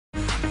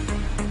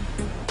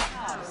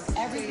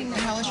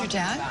How old is your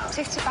dad?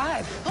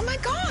 65. Oh, my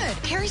God.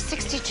 Harry's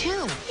 62.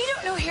 You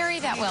don't know Harry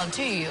that well,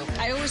 do you?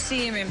 I always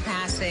see him in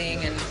passing,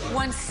 and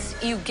Once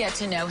you get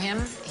to know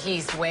him,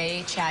 he's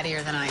way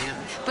chattier than I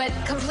am. But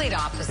complete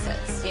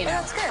opposites, you know?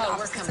 Well, that's good. Oh,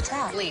 Opposites we're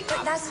attract. complete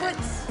But that's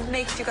what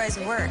makes you guys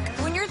work.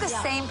 When you're the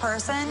same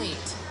person,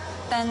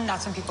 then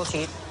that's when people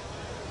cheat.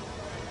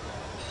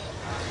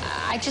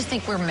 I just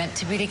think we're meant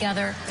to be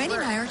together. Vinny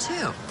and I are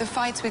too. The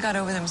fights, we got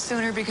over them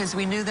sooner because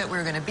we knew that we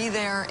were going to be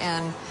there,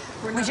 and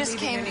we just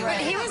came. But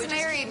he was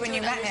married when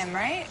you met him,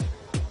 right?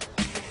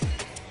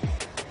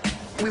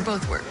 We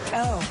both were.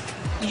 Oh.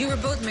 you were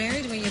both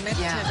married when you met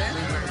each other?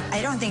 We were. I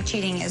don't think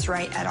cheating is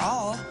right at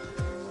all,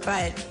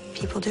 but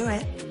people do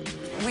it.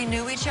 We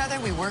knew each other.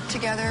 We worked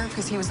together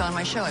because he was on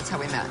my show. That's how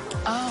we met.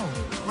 Oh.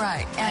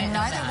 Right. And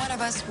neither one of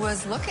us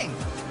was looking.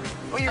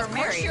 Well, you're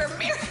married. You're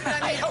married.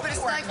 I mean, but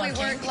it's like we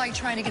weren't like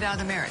trying to get out of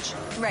the marriage.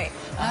 Right.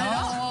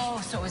 Oh,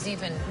 so it was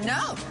even...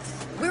 No.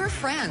 We were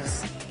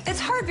friends. It's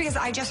hard because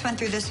I just went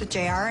through this with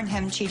JR and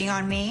him cheating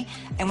on me.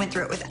 I went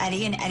through it with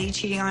Eddie and Eddie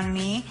cheating on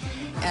me.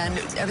 And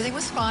everything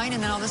was fine,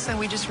 and then all of a sudden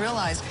we just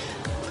realized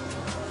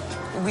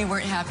we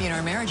weren't happy in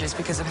our marriages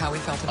because of how we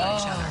felt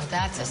about each other. Oh,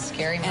 that's a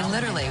scary moment. And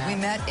literally, we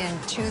met in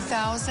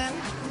 2000.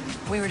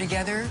 We were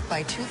together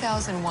by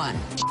 2001.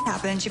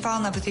 Happens. You fall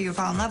in love with who you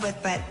fall in love with,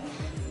 but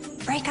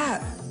break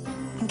up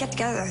and get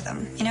together with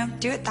them. You know,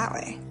 do it that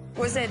way.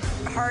 Was it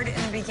hard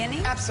in the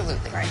beginning?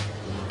 Absolutely. Right.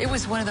 It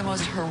was one of the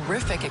most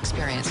horrific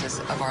experiences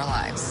of our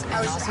lives. And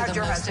also How'd the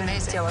your most husband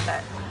amazing. deal with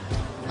it?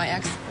 My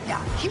ex?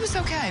 Yeah. He was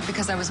okay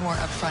because I was more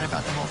upfront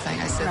about the whole thing.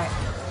 I said,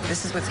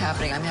 this is what's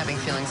happening. I'm having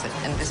feelings,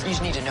 and this, you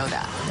need to know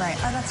that. Right.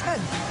 Oh, that's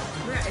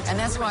good. And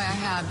that's why I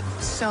have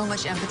so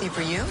much empathy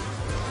for you,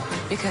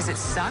 because it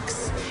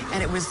sucks,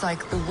 and it was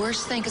like the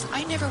worst thing, because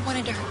I never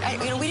wanted to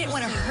hurt, we didn't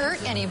want to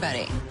hurt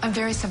anybody. I'm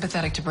very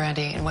sympathetic to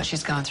Brandi and what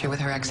she's gone through with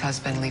her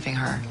ex-husband leaving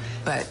her.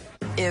 But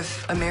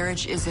if a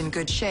marriage is in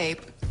good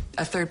shape,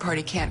 a third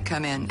party can't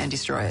come in and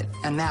destroy it,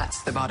 and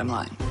that's the bottom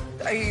line.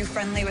 Are you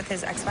friendly with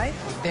his ex-wife?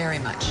 Very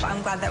much.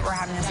 I'm glad that we're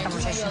having this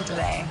conversation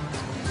today.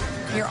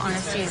 Your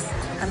honesty is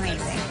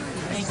amazing.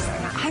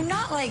 I'm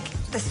not like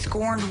the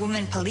scorned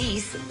woman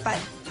police, but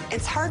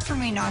it's hard for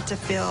me not to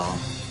feel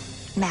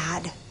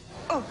mad.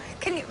 Oh,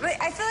 can you?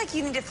 I feel like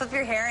you need to flip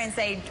your hair and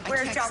say,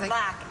 "Where's John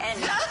Black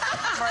and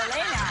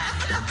Marlena?"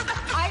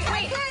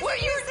 Wait,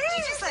 did you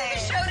see the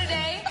show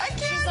today?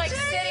 She's like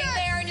sitting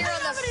there and you're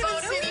on the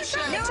phone. Who's the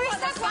show? No, I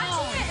stopped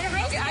watching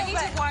it. Okay, I need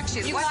to watch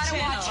it. You What gotta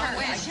channel?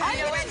 watch her.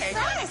 I'm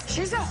obsessed.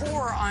 She's a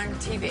whore on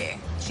TV.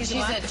 She's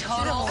a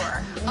total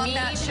On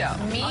that show.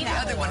 mean On the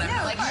other one.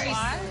 Like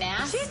she's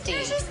nasty.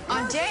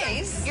 On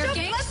days. You're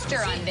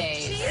gangster on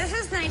days. This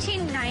is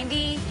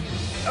 1990.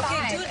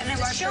 Okay, and I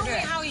watched show her do me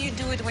it. how you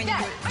do it when you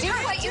do it. Do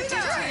what you do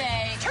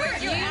today. How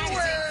do you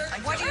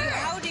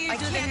I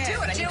do the can't hair?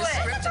 do it. I need a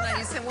script and I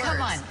need some words.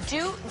 Come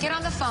on, get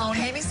on the phone.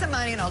 Pay me some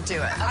money and I'll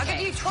do it. I'll give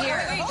you 20.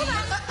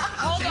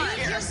 Hold on.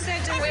 You just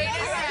said to wait a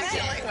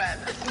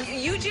second.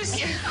 You just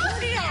 $40.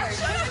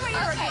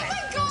 Okay.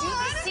 Do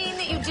the scene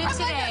that you did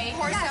today.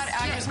 Horse out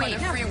actors by the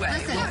freeway.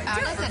 Listen,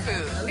 Act for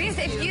food. Because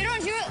if you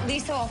don't do it,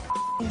 Lisa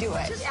will do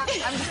it.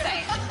 I'm just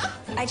saying.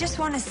 I just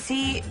want to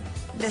see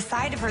the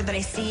side of her that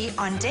I see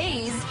on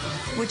Days,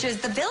 which is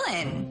the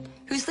villain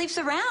who sleeps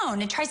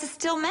around and tries to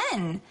steal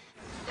men.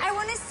 I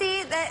want to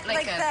see that,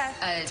 like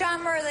the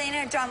John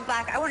Marlena, John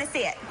Black. I want to see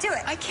it. Do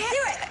it. I can't.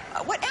 Do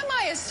it. What am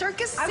I, a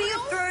circus seal? I'm going to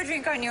throw a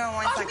drink on you in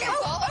 1 second.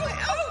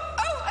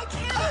 I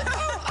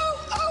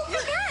can't. You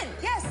can.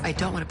 Yes. I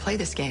don't want to play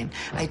this game.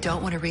 I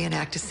don't want to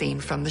reenact a scene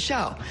from the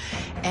show.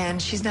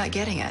 And she's not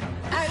getting it.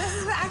 This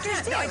is what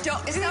actors do. No, I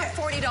don't. Isn't that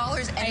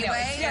 $40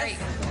 anyway? Yes.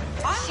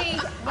 She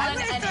won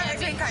an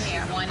Emmy.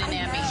 She won an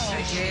Emmy.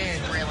 She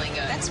did really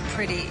good. That's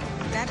pretty.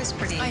 That is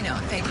pretty. I know.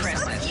 Thank you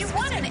so much. You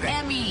won an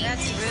Emmy.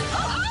 That's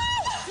really.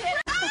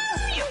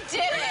 You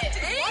did it.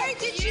 Why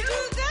did you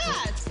do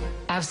that?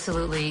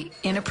 Absolutely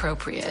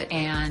inappropriate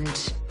and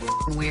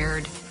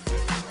weird.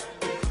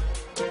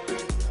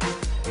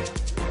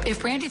 If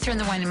Brandi thrown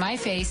the wine in my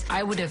face,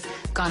 I would have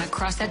gone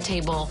across that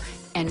table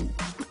and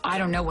I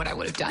don't know what I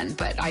would have done,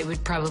 but I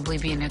would probably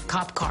be in a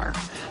cop car.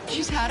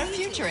 She's had a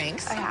few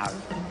drinks. I have.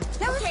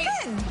 That was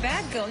good.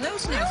 Bad girl. No,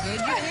 it's not good.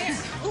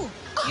 Ooh,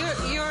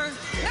 you're.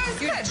 No, it's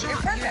good. You're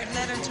perfect. You're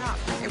letter top.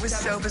 It was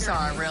so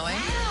bizarre, really.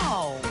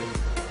 Wow.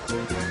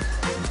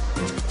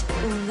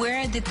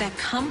 Where did that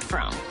come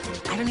from?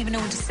 I don't even know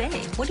what to say.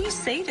 What do you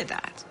say to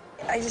that?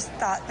 I just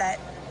thought that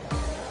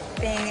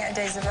being a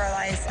Days of Our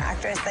Lives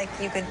actress, like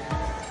you could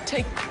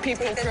Take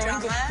people take the throwing.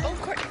 drama. Oh,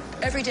 of course.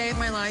 Every day of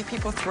my life,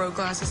 people throw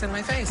glasses in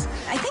my face.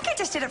 I think I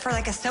just did it for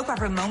like a soap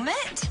opera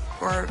moment,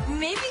 or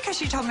maybe because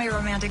she told me a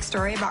romantic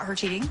story about her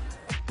cheating.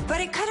 But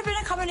it could have been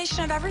a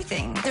combination of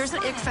everything. There's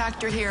an ick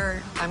factor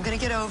here. I'm going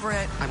to get over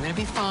it. I'm going to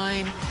be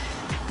fine.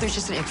 There's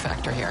just an ick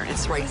factor here.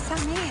 It's right What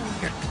does that mean?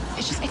 here.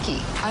 It's just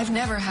icky. I've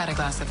never had a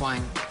glass of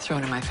wine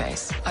thrown in my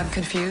face. I'm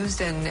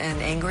confused and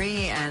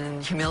angry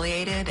and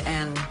humiliated,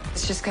 and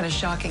it's just kind of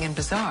shocking and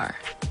bizarre.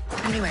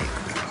 Anyway,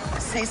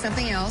 say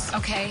something else.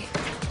 Okay,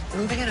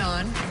 Moving it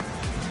on.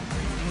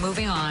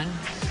 moving on.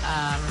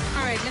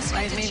 All right, let's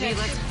get the check.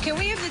 Can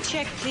we have the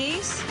check,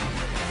 please?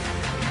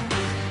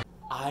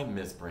 I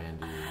miss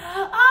Brandi.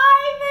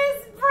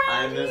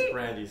 I miss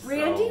Brandi so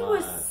Brandi much.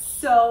 was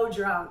so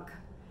drunk.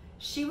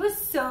 She was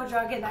so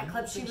drunk in that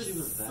clip. She was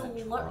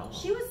slurring.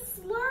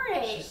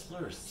 She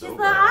slurs so She's bad.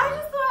 like, I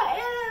just want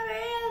to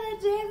be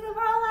the James of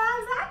our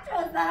lives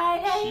actress that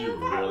I know She you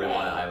really got wanted me.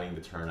 Eileen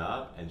to turn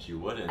up, and she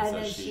wouldn't, And so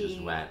then she just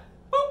she- went,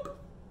 boop.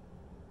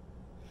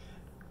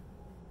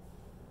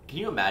 Can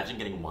you imagine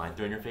getting wine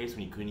thrown in your face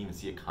when you couldn't even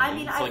see it coming? I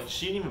mean, so, like,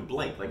 she didn't even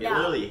blink. Like, it No.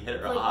 literally hit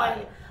her Like,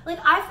 eye. Like,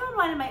 I thrown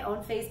wine in my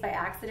own face by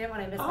accident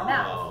when I missed my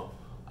mouth.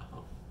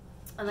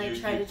 And Do like, you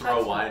tried to throw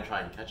touch wine it. and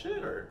try and catch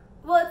it, or?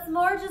 Well, it's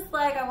more just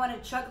like I want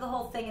to chug the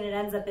whole thing and it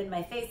ends up in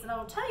my face. And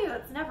I'll tell you,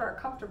 it's never a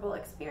comfortable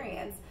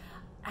experience.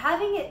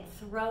 Having it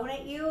thrown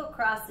at you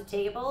across the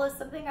table is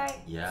something I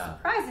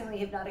surprisingly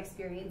have not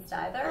experienced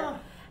either.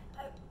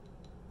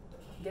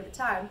 Give it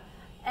time.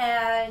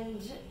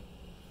 And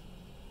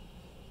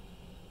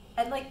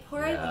like, poor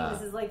Eileen,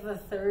 this is like the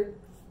third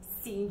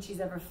scene she's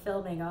ever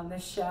filming on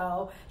this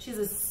show. She has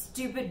a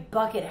stupid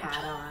bucket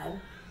hat on.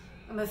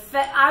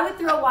 I would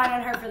throw wine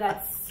on her for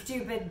that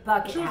stupid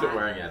bucket hat. She wasn't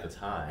wearing it at the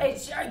time. It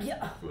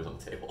was on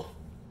the table.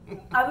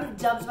 I would have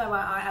dumped my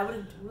wine on. I would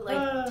have,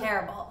 like,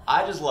 terrible.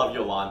 I just love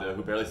Yolanda,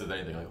 who barely says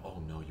anything. Like, oh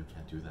no, you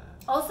can't do that.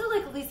 Also,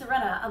 like, Lisa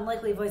Rinna,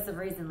 unlikely voice of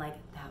reason, like,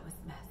 that was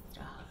messed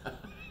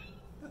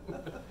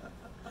up.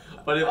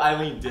 But if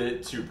Eileen did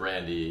it to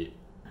Brandi,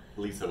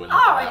 Lisa wouldn't.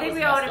 I think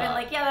we all would have been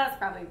like, yeah, that's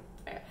probably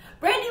fair.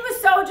 Brandi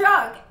was so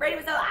drunk. I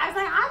was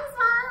like, I just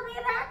want her to be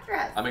an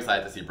actress. I'm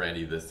excited to see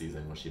Brandi this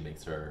season when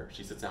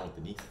she sits down with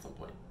Denise at some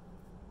point.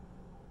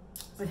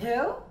 With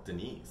who?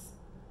 Denise.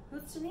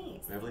 Who's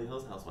Denise? Beverly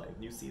Hills Housewife,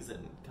 new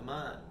season. Come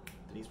on,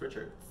 Denise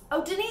Richards.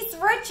 Oh, Denise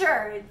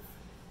Richards.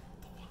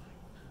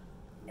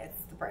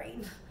 It's the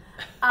brain.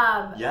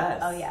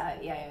 Yes. Oh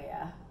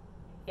yeah.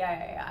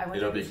 I wonder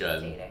It'll who be she's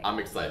good. dating. I'm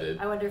excited.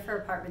 I wonder if her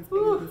apartment's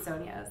bigger than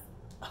Sonia's.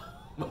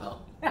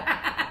 Well,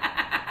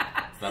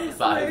 it's not the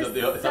size of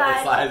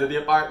the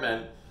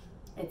apartment.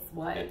 It's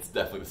what? It's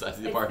definitely the size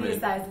of the apartment.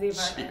 It's the size of the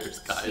apartment. Cheers,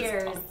 guys.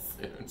 Cheers. Talk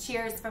soon.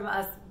 Cheers from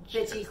us,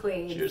 bitchy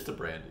queens. Cheers to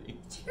Brandi.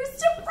 Cheers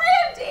to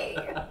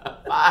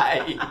Brandi.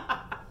 Bye.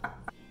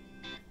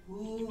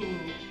 Ooh,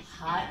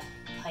 hot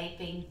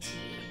piping tea.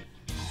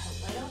 I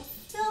hope I don't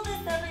spill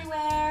this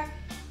everywhere.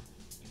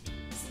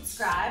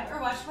 Subscribe or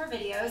watch more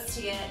videos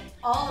to get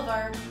all of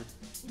our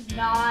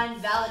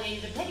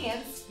non-validated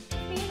opinions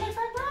from me and my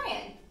friend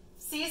Bryan.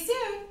 See you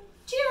soon.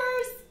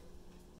 Cheers.